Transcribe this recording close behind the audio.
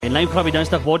En Lijmgrappie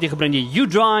Dinsdag word jy gebring deur You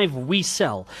Drive, We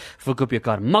Sell. Verkoop jou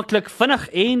kar maklik, vinnig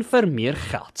en vir meer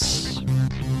geld.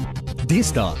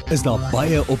 Deesdae is daar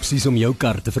baie opsies om jou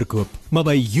kar te verkoop, maar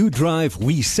by You Drive,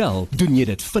 We Sell doen jy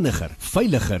dit vinniger,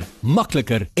 veiliger,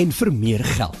 makliker en vir meer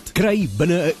geld. Kry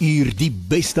binne 'n uur die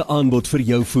beste aanbod vir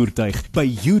jou voertuig by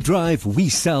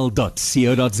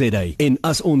youdrivewesell.co.za. En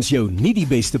as ons jou nie die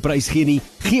beste prys gee nie,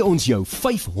 gee ons jou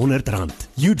R500.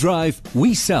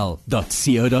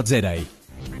 youdrivewesell.co.za.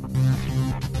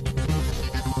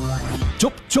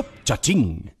 Chop chop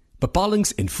chaching.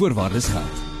 Bepalings en voorwaardes geld.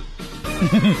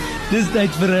 Dis tyd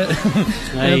vir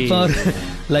 'n paar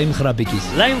lijmgrappietjies.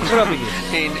 Lijmgrappietjies.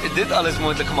 En dit alles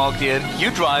moontlik gemaak deur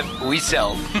You Drive, We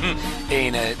Sell.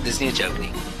 En dis nie 'n joke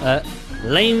nie.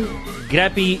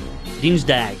 Lijmgrappie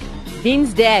Dinsdag.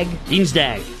 Dinsdag.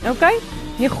 Okay.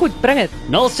 Nee, goed, bring dit.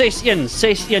 061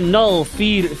 610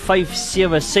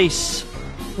 4576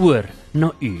 oor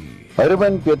na u. Hi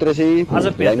Ruben, Petrus hier.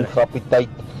 Asseblief, Petrus. Lijmgrappie tyd.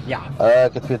 Ja.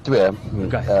 Ek het vir twee.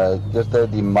 Okay.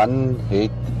 Die man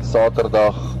het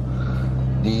Saterdag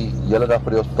die hele dag by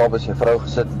die hospitaal by sy vrou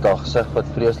gesit met haar gesig wat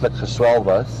vreeslik geswel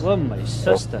was. O my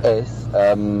suster.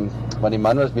 Want die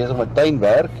man was besig met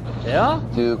tuinwerk. Ja?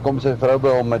 Toe kom sy vrou by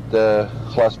hom met 'n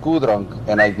glas koeldrank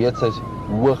en hy weet sy's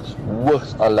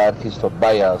hoogs allergies vir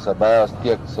bye. As hy bye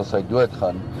steek, sal sy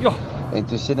doodgaan. Ja. En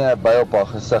toe sien hy 'n by op haar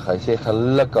gesig. Hy sê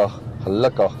gelukkig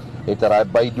het hy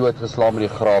by doodgeslaan met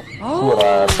die graaf voor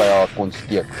hy by haar kon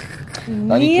steek.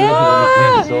 Dan die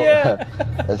tweede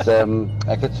is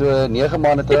ek het so 9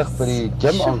 maande terug by die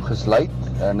gym aangesluit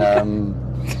en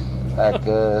ek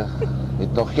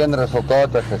het nog geen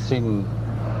resultate gesien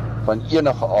van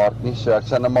enige aard nie, so ek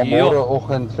sal nou maar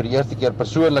môreoggend vir die eerste keer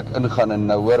persoonlik ingaan en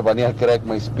nou hoor wanneer kry ek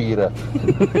my spiere.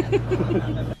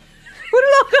 Hoe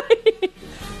lag hy?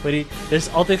 Dis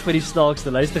altyd vir die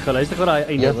snaakste. Luister gou daai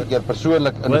einde. Eerste keer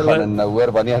persoonlik ingaan en nou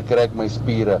hoor wanneer kry ek my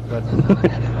spiere.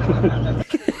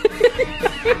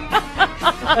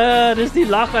 Dis die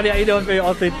lag aan die einde wat my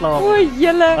altyd pla. O,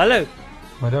 julle. Hallo.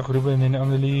 Middag Ruben en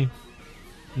Annelie.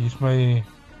 Hier is my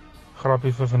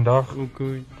grappie vir vandag.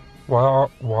 Okay.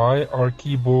 Why are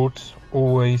keyboards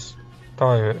always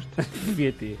tired?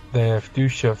 Weet jy. They have 2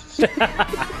 shifts.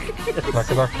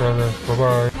 Lekker dag verder.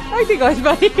 Bye-bye. I think I was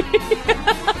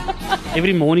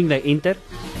Every morning they enter.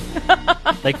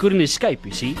 They couldn't escape,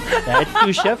 you see. They had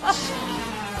 2 shifts.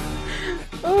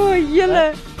 O,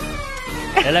 julle.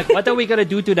 They're like, what are we going to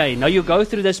do today? Now you go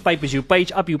through this papers. You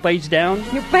page up, you page down.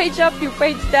 You page up, you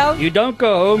page down. You don't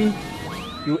go home.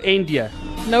 You end here.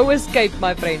 No escape,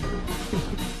 my friend.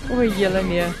 O, julle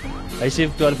nee. Hy sê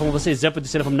toe hulle vir hom wil sê zip en toe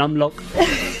sê hulle vir hom numlock.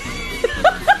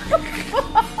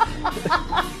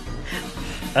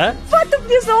 Wat op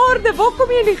dis harde, waar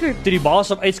kom jy nie goed? Toe die baas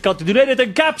op uitskat, toe doen hy dit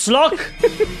in caps lock.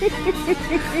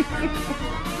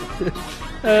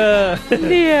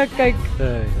 Nee, kyk.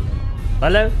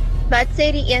 Hallo? Wat sê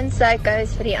die een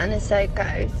suikous vir die ander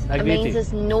suikous? Ek 'n weet Mens nie.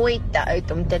 is nooit te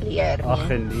oud om te leer nie. Ag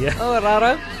nee. O,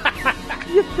 raro.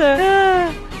 Jette.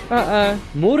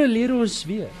 Môre leer ons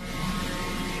weer.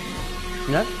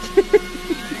 Ja?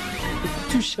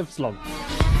 2 shifts lang.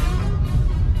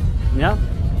 Ja?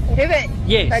 Ruben,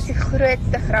 Yes. wat is die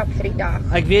grootste grap vir die dag?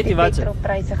 Ek weet nie wat Die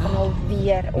petrolpryse gaan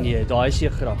alweer op. Nee, daai is nie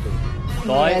 'n grap nie.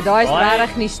 Nee, daai is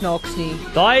regtig nie snaaks nie.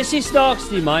 Daai is nie snaaks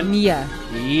nie, man. Nee,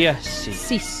 Jessie.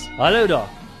 sis. Hallo daar.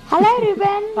 Hallo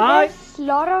Ruben, Hi. dis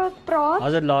Lara wat praat.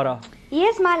 How's it, Lara? Hier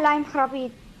is my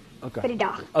lijmgrappie Okay. vir die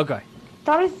dag. Okay.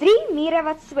 Daar is 3 mure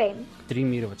wat swem. 3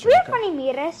 mure wat 2 so. van die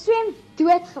mure swem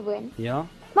doodgewoon. Ja.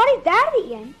 Maar die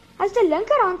derde een hou sy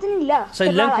linkerhand in die lug Sy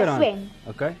terwyl hy linkerhand. swem.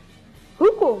 Okay.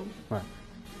 Hoekom? Wat?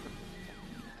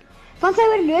 Want sy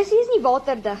horlosie is nie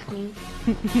waterdig nie.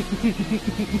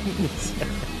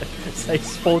 Sy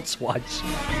sports watch.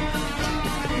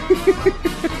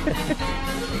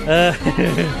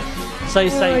 Sy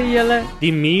O, julle.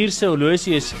 die muur se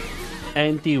horlosie is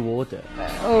anti-water.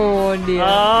 O, nee.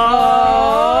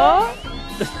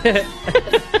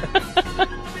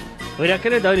 Hoe jy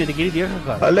kan dit nou nie, ek het hierdie deur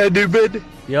gegaan. Hallo Ruben,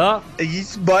 Ja,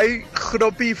 hier's my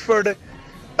grappie vir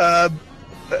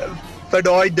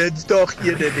daai Dinsdag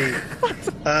ene nie.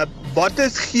 Wat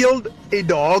is geel en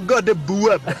hang aan 'n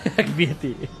boom? ek weet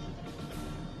nie.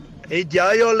 Het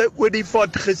jy al 'n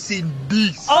olifant gesien?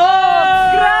 Dies.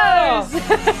 Gross.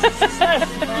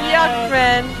 Yuck,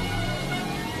 man.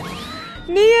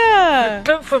 Nee.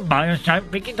 Klink vir my as jy 'n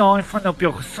bietjie daarvan op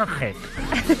jou gesig het.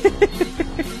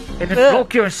 En dit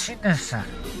blok jou sinusse.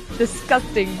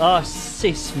 Disgusting.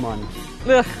 Sis man.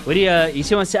 Ugh. Hoor jy, hier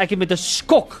sê ons sê ek het met 'n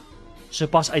skok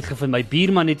sopas uitgevind my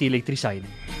buurman het elektrisiteit.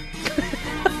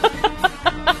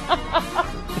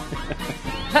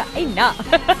 Eina.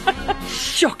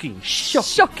 Shocking.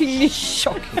 Shocking nie.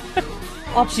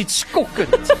 Absoluut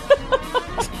skokkend.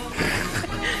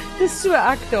 Dis so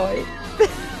ek daai.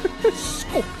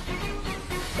 Skok.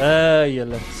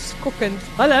 Julle. Skokkend.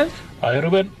 Hallo. Hi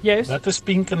Ruben. Yes. Wat is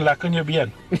pink en lekker in jou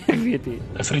been? Ek weet nie.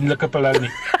 'n vriendelike pilou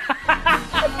nie.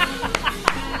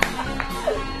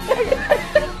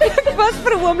 Ek was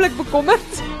vir 'n oomblik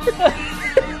bekommerd.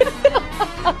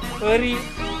 Hoorie.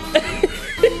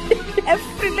 'n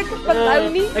vriendelike pilou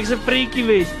nie. Ek's 'n preetjie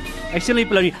wees. Ek sien nie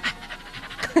pilou nie.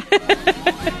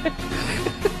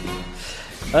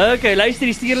 Okay, luister,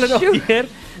 die stuur hulle nog weer.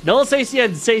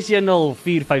 061 610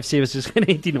 457 soos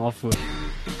genet hier na voor.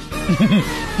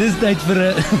 Dis tyd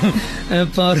vir 'n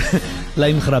paar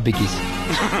lymgrappietjies.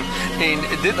 En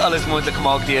dit alles moontlik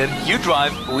gemaak deur You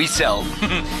Drive, We Sell.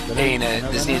 En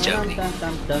dis nie 'n joke nie.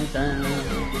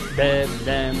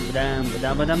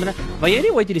 Maar jy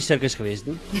nie ooit in die sirkus gewees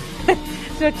nie?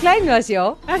 So klein was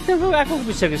ja. Ek dink ek op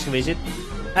die sirkus gewees het.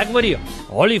 Ek wou die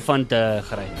olifante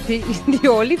gery. Die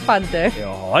olifante. Ja,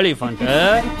 olifante.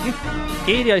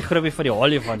 Ken jy die grappie van die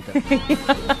olifante?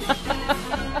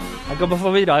 Ek kan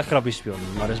byvoorbeeld daai grappie speel,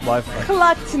 maar dis baie fyn.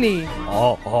 Glad nie.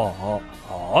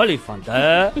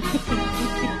 Olifante.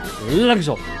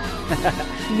 Langsop.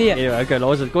 Nee. Ja, okay,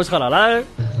 los dit. Kom ons gaan. Hallo.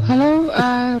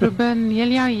 Hallo, Ruben,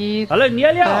 Nelia hier. Hallo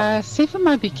Nelia. Sê vir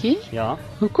my bietjie. Ja.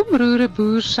 Hoekom roer 'n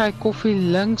boer sy koffie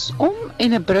linksom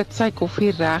en 'n Brit sy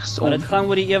koffie regsom? Maar dit gaan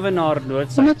oor die ewenaar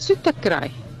noodsaak. Om dit soet te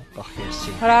kry. Ag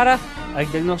Jesus. Rarig.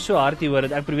 Ek dink nog so hard hieroor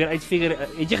dat ek probeer uitfigure.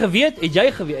 Het jy geweet? Het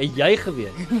jy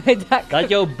geweet? Dat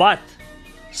jou bad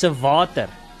se water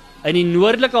in die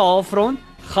noordelike halfrond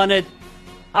gaan dit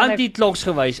anti-kloks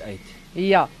gewys uit.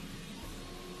 Ja.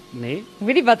 Nee. Ek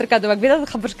weet nie watter kant op. Ek weet dat dit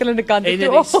gaan verskillende kante toe. En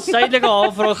in die suidelike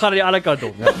halfrond gaan dit die ander kant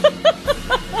op.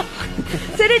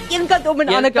 Sê dit een kant om en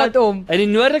die ander kant om. In die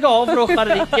noordelike halfrond gaan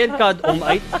dit die een kant om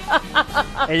uit.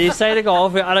 En die suidelike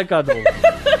halfrond die ander kant om.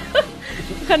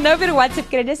 Ek gaan nou weer WhatsApp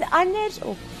kry. Dis anders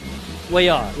op. O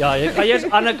ja, jy gaan eers aan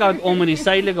die ander kant om in die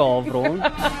suidelike halfrond.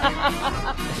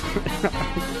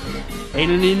 En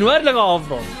in die noordelike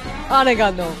halfrond. Ander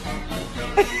kant om.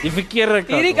 Die verkeerde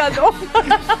kant. Hierdie kant om.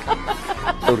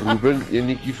 Ruben,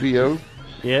 enetjie vir jou.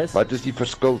 Yes. Wat is die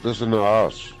verskil tussen 'n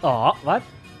haas? Wat?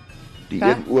 Die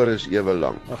een oor is ewe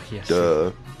lank. Ag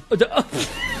Jesus.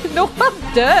 Nog wat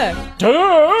de.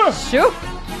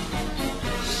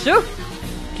 Sjoe.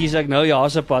 Kies ek nou die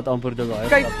hasepad amper te daai.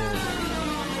 Kyk.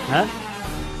 Hæ?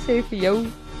 Sê vir jou.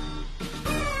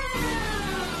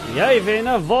 Jy wen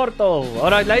 'n wortel.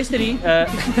 Alraai, luister hier.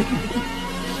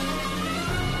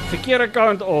 Verkeerde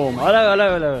kant om.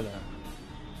 Hallo.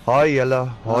 Haai julle,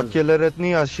 haat julle dit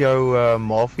nie as jou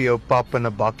ma vir jou pap in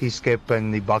 'n bakkie skep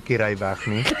en die bakkie ry weg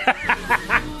nie?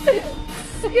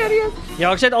 Serieus?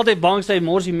 Ja, ek sê altyd bang sy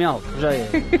mors die melk. Hoe sê jy?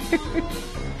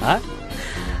 Hæ?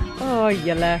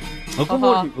 Julle.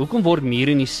 Hoekom word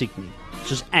mure nie siek nie?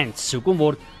 Soos ants. Hoekom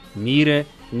word mure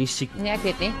nie siek nie? Nee, ek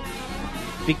weet nie.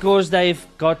 Because they've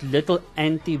got little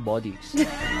antibodies.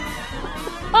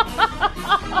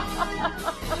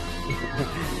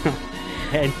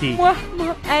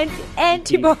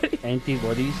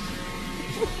 Antibodies.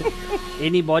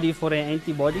 Anybody for an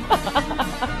antibody?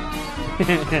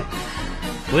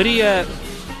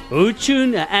 Hoe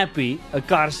tune 'n appie 'n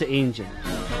kar se engine?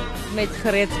 Met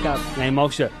gereedskap. Nee,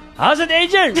 maak so. How's it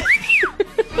engine?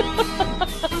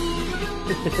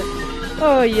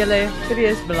 Julle,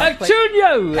 serieus belangrik. Ek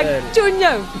tune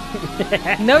jou.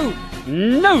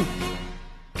 No.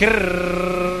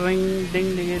 Kring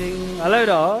ding ding. Hallo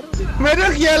daar.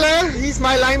 Middag julle, hier's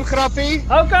my lymgrappie.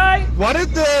 Okay. What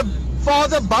did the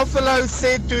father buffalo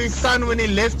said to his son when he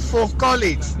left for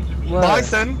college?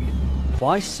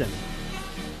 Bison.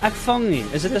 Ek vang nie.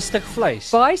 Is dit 'n stuk vleis?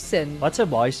 Bison. Wat's 'n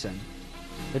bison?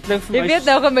 Dit klink vir my. Jy weet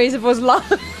nou gaan mense vir ons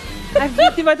lag. Ek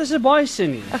weet nie wat is 'n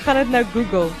bison nie. Ek gaan dit nou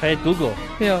Google. Gaan jy Google?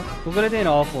 Ja. Google dit net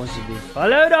na vir ons asseblief.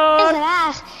 Hallo daar.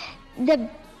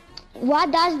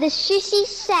 What does the sissy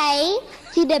say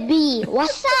to the bee?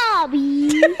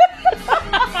 Wasabi.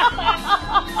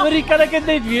 Hoor, kan ek dit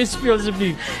net weer speel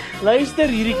asseblief? Luister,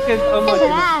 hierdie kind ouma.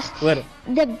 Hoor.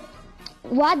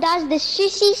 What does the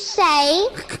sissy say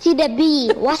to the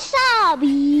bee?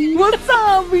 Wasabi.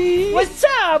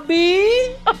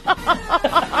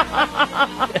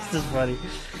 This is funny.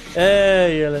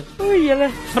 Julle.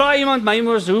 Vra iemand my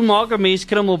mos, hoe maak 'n mens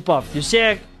krummelpap? Jy sê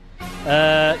ek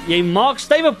jy maak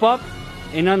stywe pap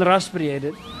en dan rasper jy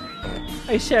dit.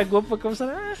 Hy sê ek hoop ek kom se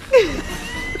reg.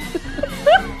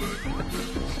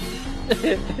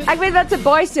 Ek weet wat's 'n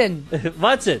bison.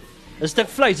 Wat's dit? 'n stuk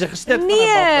vleis, 'n gestik van 'n Nee,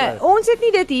 buffalo. ons het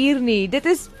nie dit hier nie. Dit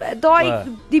is daai Wat?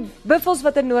 die buffels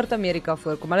wat in Noord-Amerika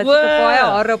voorkom. Hulle het so baie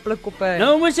hare op hulle koppe.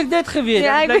 Nou moes ek dit geweet.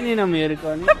 Ja, Ek ek bly nie in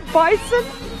Amerika nie. Bison.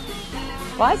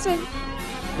 Bison.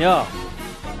 Ja.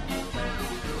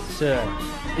 So,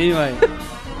 anyway.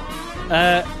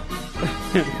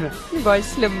 Nie baie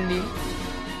slim nie.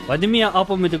 Wat noem jy 'n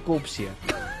appel met 'n kop seer?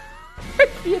 Ek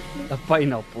weet nie. 'n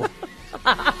Pineappel.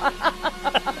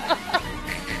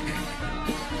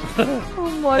 Oh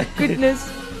my goodness.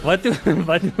 Wat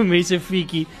doen mense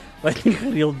fietjie wat nie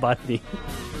gereeld bad nie?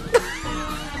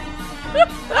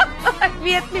 Ek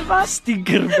weet nie wat.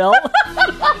 Stinkerbel.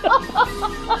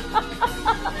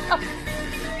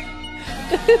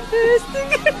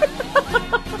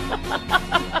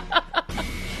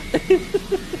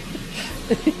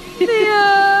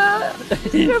 Nee,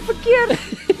 dis verkeerd.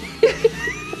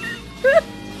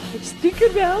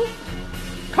 Stinkerbel.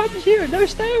 Come here, no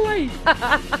stay away.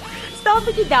 Staan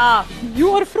bietjie daar.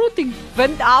 You are frotting.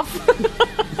 Wind af.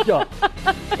 Ja.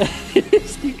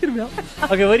 Stinkerbel.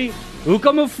 Okay, hoorie, hoe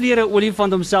kamoufleer 'n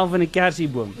olifant homself in 'n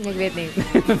kersieboom? Ek weet nie.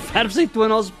 Verf sy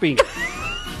toenails pink.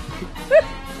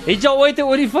 Het jy ooit 'n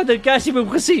olifant in 'n kersieboom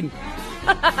gesien?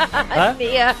 Hæ?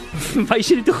 Nee. Wys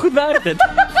jy dit hoe goed werk dit?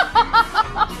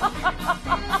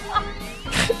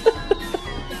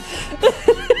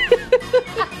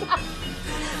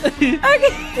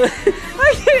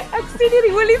 Ek sien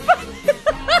hierdie olifant.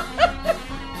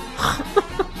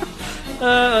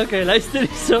 Okay, luister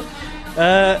hierso.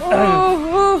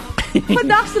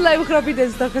 Vandag se lymgrappie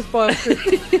Dinsdag is baie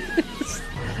goed.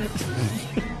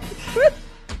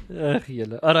 Ag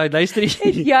julle. Alright, luister hier.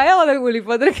 Het jy al 'n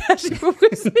olifant in 'n kersieboom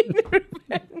gesien?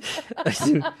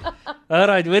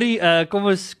 Alright, hoorie, kom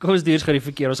ons deur gou die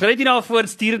verkeer. Ons gaan net hier na voor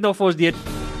stuur dit nog vir ons deur.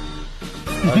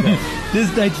 Okay. Dis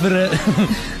tyd vir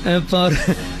 'n paar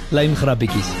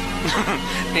lymgrappietjies.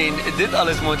 En dit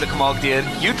alles moontlik gemaak deur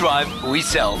You Drive, We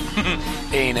Sell.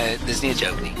 En dis nie 'n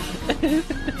joke nie.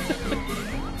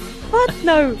 Wat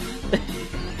nou?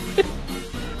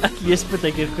 Ek lees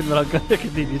baie keer goed, maar dan kan ek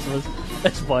dit nie lees was.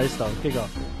 Is baie staan. Kyk aan.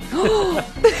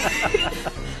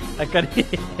 Ek kan nie.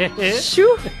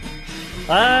 Sjoe.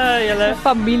 Julle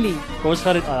familie. Kom ons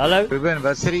gaan dit aan. Hallo. Ruben,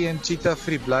 wat sê die een cheetah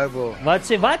vir die blou bol? Wat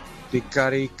sê wat? Die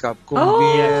curry kap kom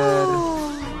weer.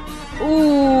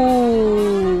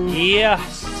 Ooh.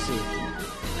 Yes.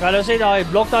 Kan ons sê daai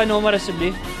blok daai nommer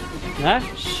asseblief? Né?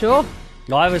 Sjoe.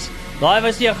 Daai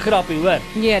was nie 'n grappie, hoor.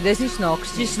 Nee, dis nie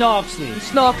snaaks. Dis snaaks nie.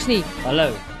 Snaaks nie.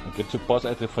 Hallo. Ek het sopas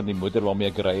uitgevind die motor waarmee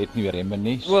ek ry het nie weer remme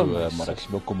nie. So, maar ek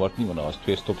sien bekommerd nie want daar's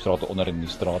 2 stopstrate onder in die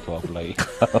straat waar ek bly.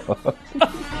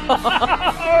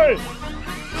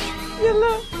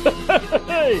 Julle.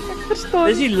 Ek verstaan.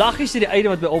 Dis die laggies uit die einde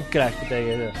wat my opkrak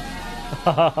baie.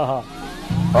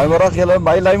 Goeiemôre julle,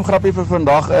 my lymgrappie vir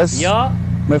vandag is Ja.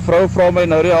 My vrou vra my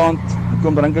nou die aand,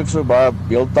 hoekom drink ek so baie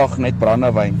beeltag net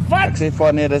brandewyn? Ek sê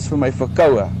vir nee, dis vir my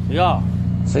verkoue. Ja.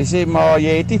 Sy sê maar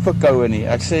jy het nie verkoue nie.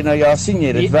 Ek sê nou ja, sien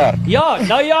jy dit werk? Ja,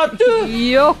 nou ja toe.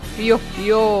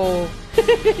 Jo.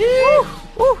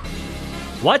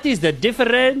 What is the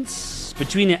difference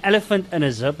between an elephant and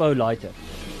a Zippo lighter?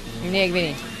 Nee, ek weet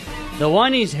nie. The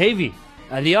one is heavy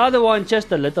and the other one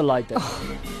just a little lighter.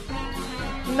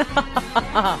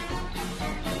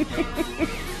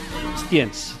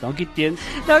 Steens. Dankie Teens.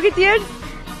 Dankie Teens.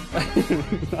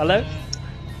 Hallo.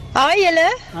 Hi julle.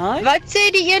 Hi. Wat sê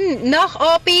die een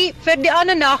nagapie vir die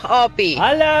ander nagapie?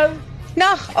 Hallo.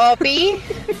 Nagapie.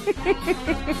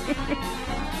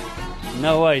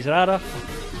 No way, rarig.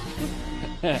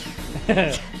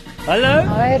 Hallo.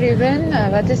 Hi Ruben,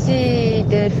 wat is die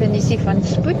definisie van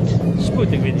spoed? Spoed,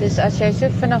 ek weet nie. Dis as jy so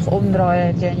vinnig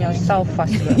omdraai dat jy in jouself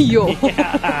vasloop. Jo.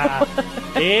 Ja,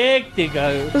 ek dink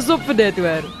ou. Pas op vir dit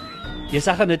hoor. Jy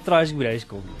sê gaan net try as ek by die huis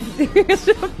kom.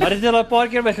 Maar dit het al 'n paar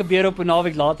keer my gebeur op 'n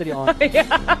naweek later die aand.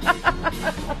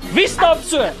 Wie stamp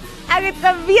so? Ek het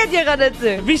geweet jy gaan dit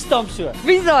sê. Wie stamp so?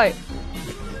 Wie sê?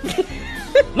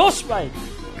 Los my.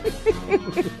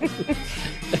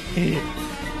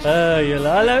 Julle,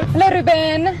 hallo. Hallo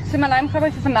Ruben, so my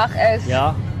lymgrappie vir vandag is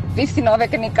Ja. Wie is die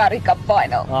naweek in die Curry Cup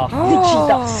final? Die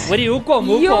Cheetahs. Hoorie, hoekom?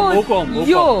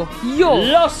 Jo.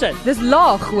 Los dit. Dis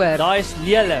laag hoor. Daai is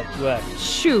lelik hoor.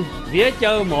 Sjoe. Weet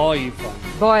jou ma hiervan?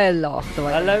 Baie laag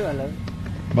daai. Hallo.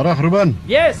 Middag Ruben.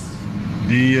 Yes.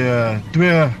 Die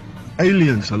twee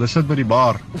aliens, hulle sit by die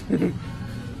bar.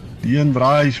 Die een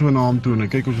draai so na hom toe en hy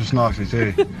kyk hoe so snaaks, hy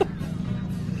sê: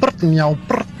 "Prut miau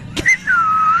prut."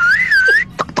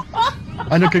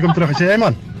 En dan kyk hom terug en sê: "Hey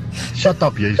man, shut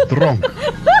up, jy's dronk."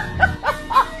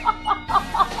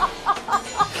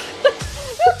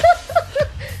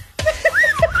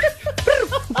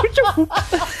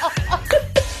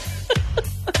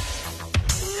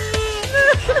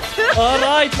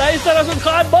 Luister as ons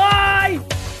gaan. Bye.